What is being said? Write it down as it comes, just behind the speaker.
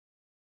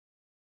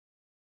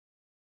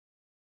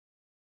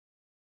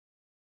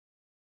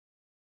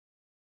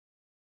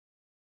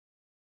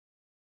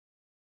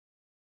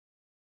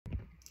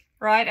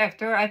Right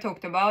after I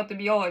talked about the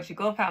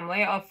biological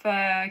family of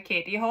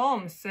Katie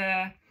Holmes,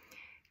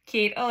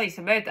 Kate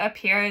Elizabeth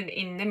appeared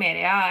in the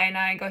media, and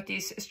I got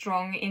this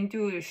strong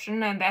intuition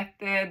that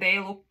they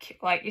look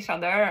like each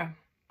other.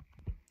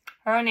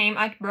 Her name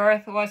at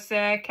birth was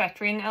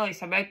Catherine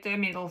Elizabeth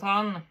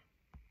Middleton.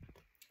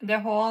 The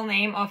whole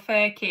name of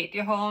Katie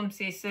Holmes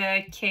is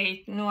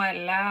Kate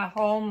Noella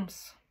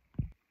Holmes.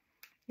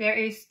 There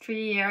is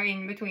 3 years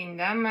in between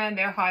them,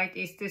 their height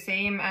is the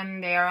same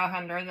and they are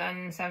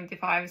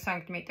 175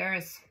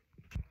 centimeters.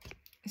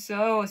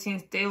 So,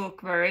 since they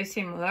look very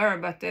similar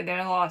but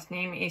their last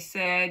name is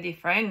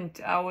different,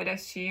 I would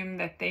assume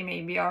that they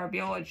maybe are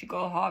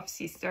biological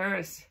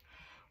half-sisters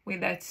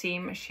with that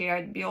same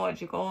shared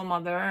biological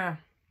mother.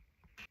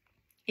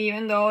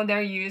 Even though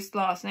their used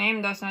last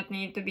name does not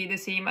need to be the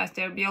same as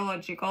their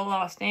biological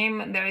last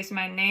name, there is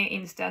many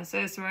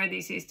instances where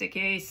this is the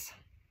case.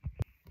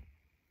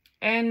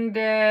 And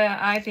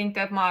I think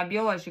that my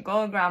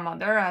biological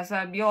grandmother has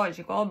a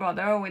biological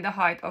brother with a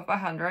height of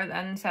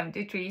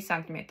 173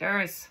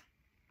 centimeters.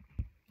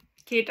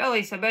 Kate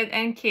Elizabeth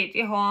and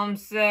Katie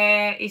Holmes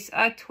is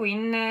a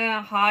twin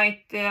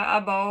height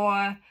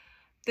above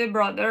the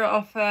brother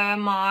of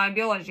my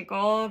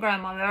biological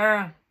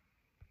grandmother.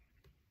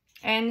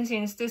 And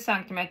since the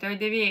centimeter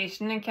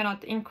deviation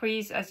cannot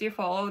increase as you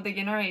follow the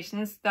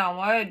generations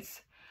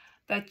downwards,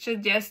 that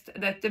suggests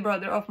that the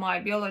brother of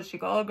my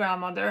biological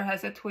grandmother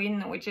has a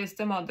twin, which is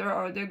the mother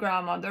or the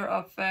grandmother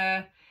of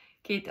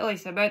Kate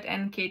Elizabeth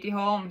and Katie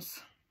Holmes.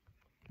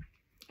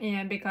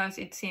 Yeah, because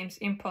it seems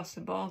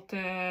impossible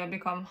to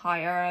become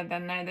higher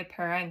than the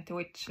parent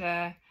which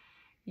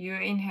you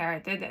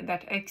inherited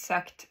that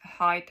exact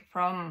height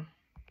from.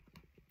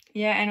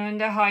 Yeah, and when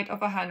the height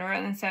of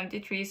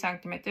 173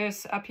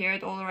 centimeters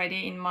appeared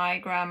already in my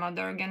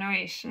grandmother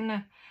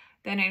generation,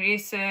 then it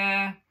is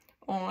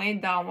only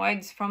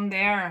downwards from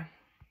there.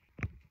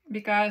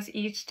 Because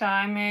each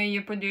time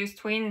you produce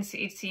twins,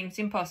 it seems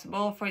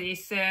impossible for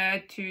this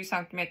 2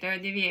 centimeter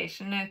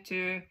deviation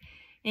to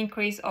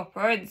increase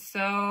upwards.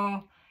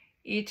 So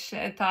each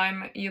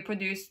time you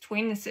produce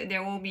twins,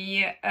 there will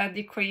be a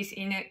decrease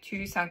in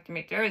 2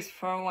 centimeters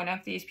for one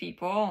of these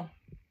people.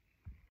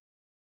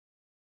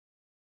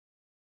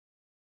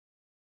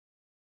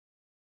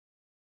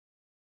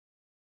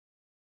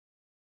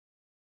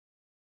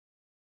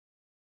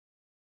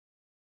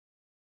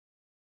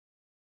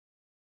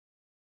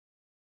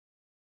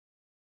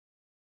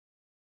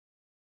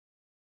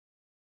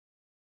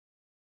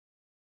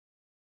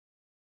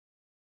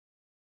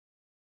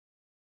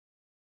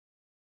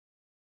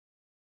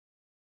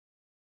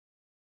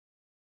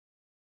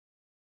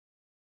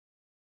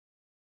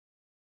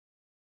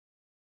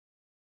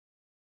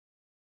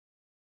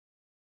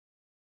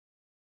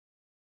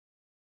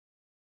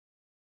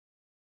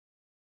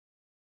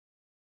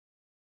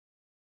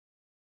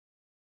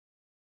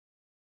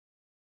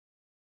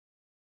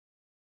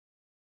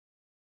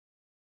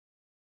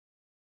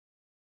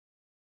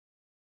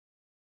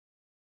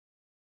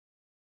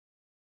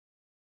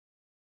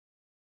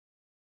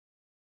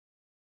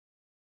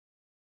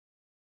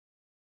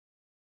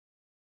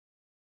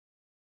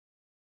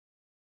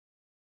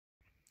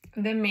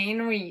 The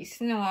main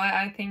reason why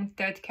I think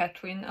that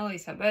Catherine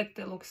Elizabeth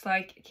looks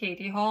like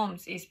Katie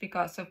Holmes is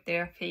because of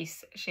their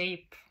face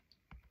shape.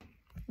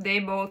 They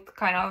both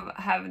kind of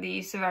have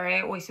these very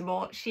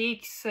visible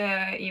cheeks,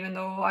 even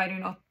though I do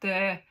not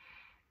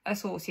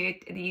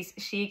associate these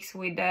cheeks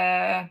with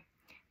the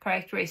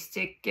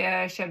characteristic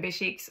chubby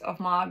cheeks of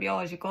my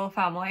biological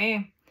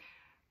family.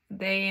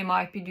 They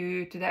might be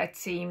due to that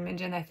same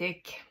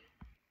genetic.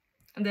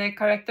 The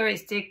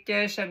characteristic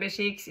chubby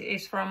cheeks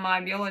is from my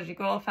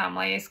biological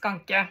family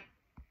Skanke.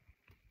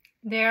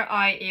 Their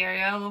eye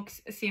area looks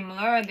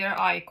similar, their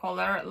eye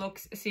color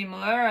looks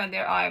similar,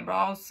 their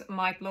eyebrows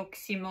might look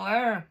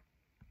similar,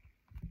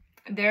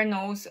 their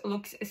nose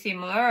looks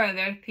similar,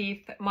 their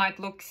teeth might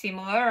look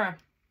similar,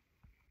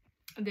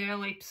 their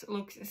lips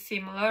look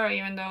similar,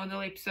 even though the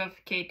lips of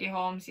Katie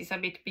Holmes is a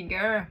bit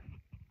bigger.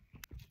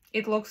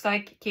 It looks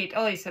like Kate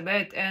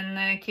Elizabeth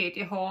and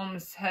Katie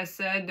Holmes has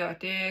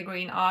dirty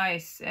green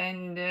eyes,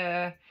 and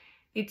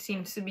it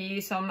seems to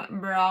be some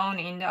brown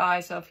in the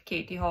eyes of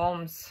Katie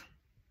Holmes.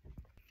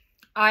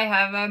 I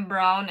have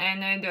brown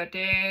and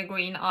dirty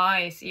green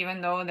eyes,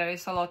 even though there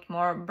is a lot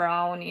more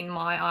brown in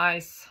my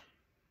eyes.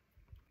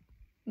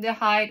 The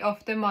height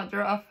of the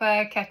mother of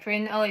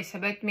Catherine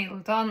Elizabeth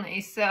Middleton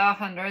is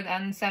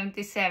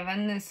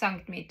 177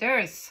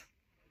 centimeters.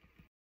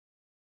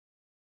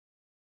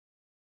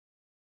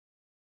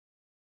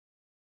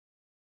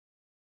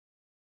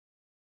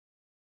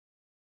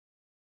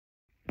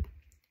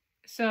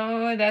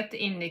 So that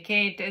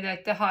indicates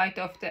that the height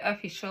of the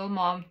official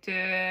mom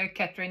to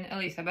Catherine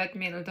Elizabeth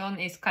Middleton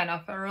is kind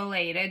of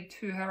related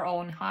to her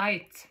own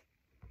height.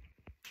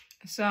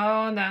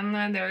 So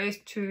then there is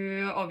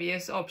 2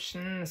 obvious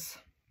options.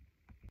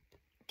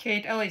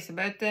 Kate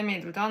Elizabeth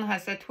Middleton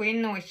has a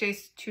twin which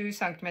is 2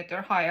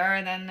 centimeters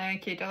higher than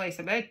Kate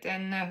Elizabeth,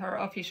 and her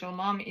official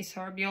mom is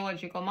her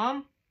biological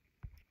mom.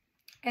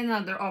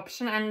 Another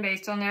option, and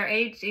based on their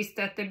age, is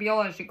that the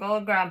biological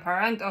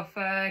grandparent of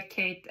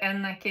Kate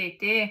and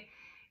Katie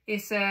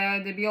is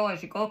the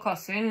biological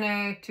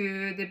cousin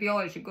to the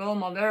biological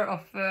mother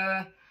of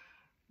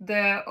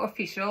the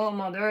official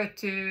mother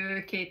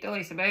to Kate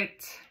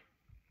Elizabeth.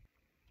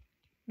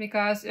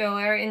 Because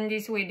earlier in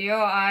this video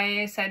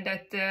I said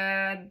that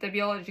the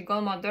biological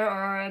mother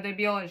or the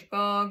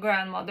biological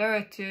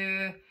grandmother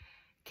to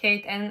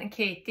Kate and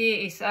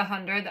Katie is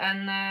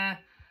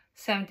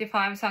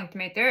 175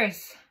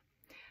 centimeters.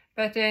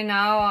 But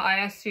now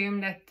I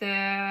assume that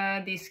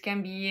this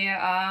can be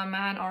a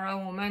man or a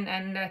woman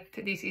and that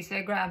this is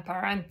a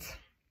grandparent.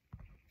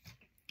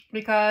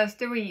 Because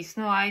the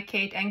reason why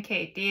Kate and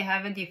Katie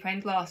have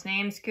different last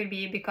names could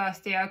be because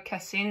they are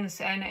cousins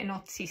and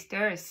not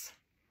sisters.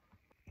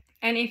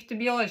 And if the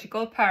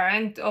biological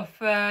parent of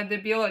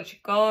the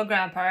biological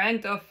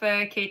grandparent of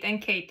Kate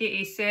and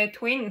Katie is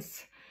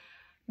twins,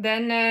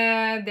 then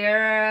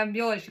their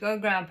biological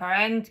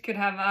grandparent could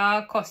have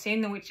a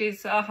cousin which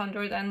is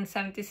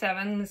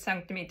 177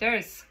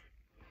 centimeters.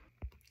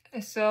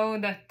 So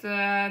that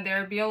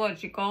their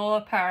biological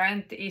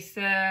parent is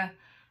the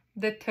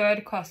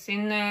third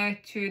cousin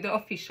to the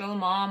official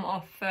mom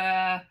of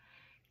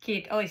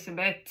Kate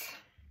Elizabeth.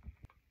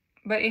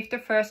 But if the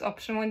first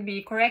option would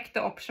be correct,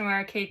 the option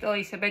where Kate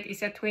Elizabeth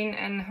is a twin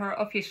and her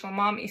official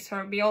mom is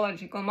her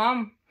biological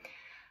mom,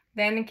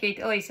 then Kate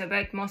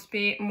Elizabeth must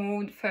be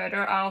moved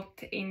further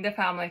out in the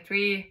family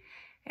tree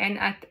and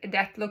at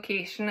that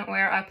location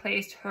where I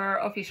placed her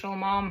official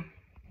mom.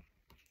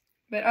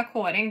 But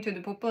according to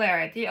the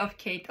popularity of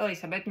Kate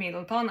Elizabeth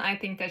Middleton, I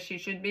think that she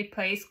should be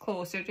placed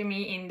closer to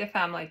me in the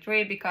family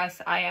tree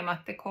because I am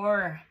at the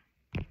core.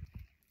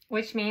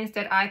 Which means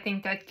that I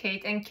think that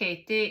Kate and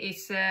Katie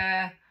is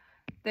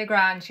the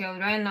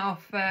grandchildren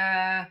of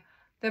the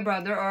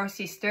brother or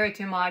sister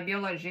to my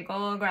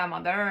biological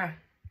grandmother.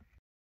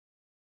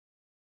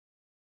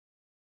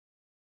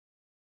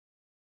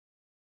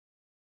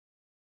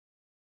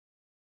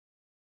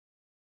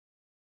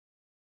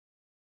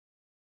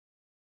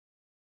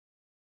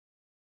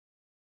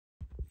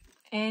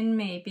 And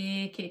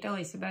maybe Kate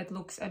Elizabeth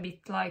looks a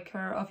bit like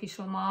her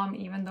official mom,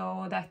 even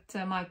though that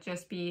might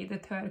just be the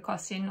third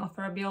cousin of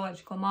her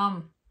biological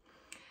mom.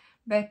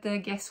 But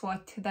guess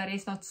what? That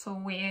is not so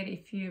weird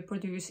if you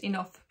produce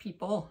enough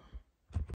people.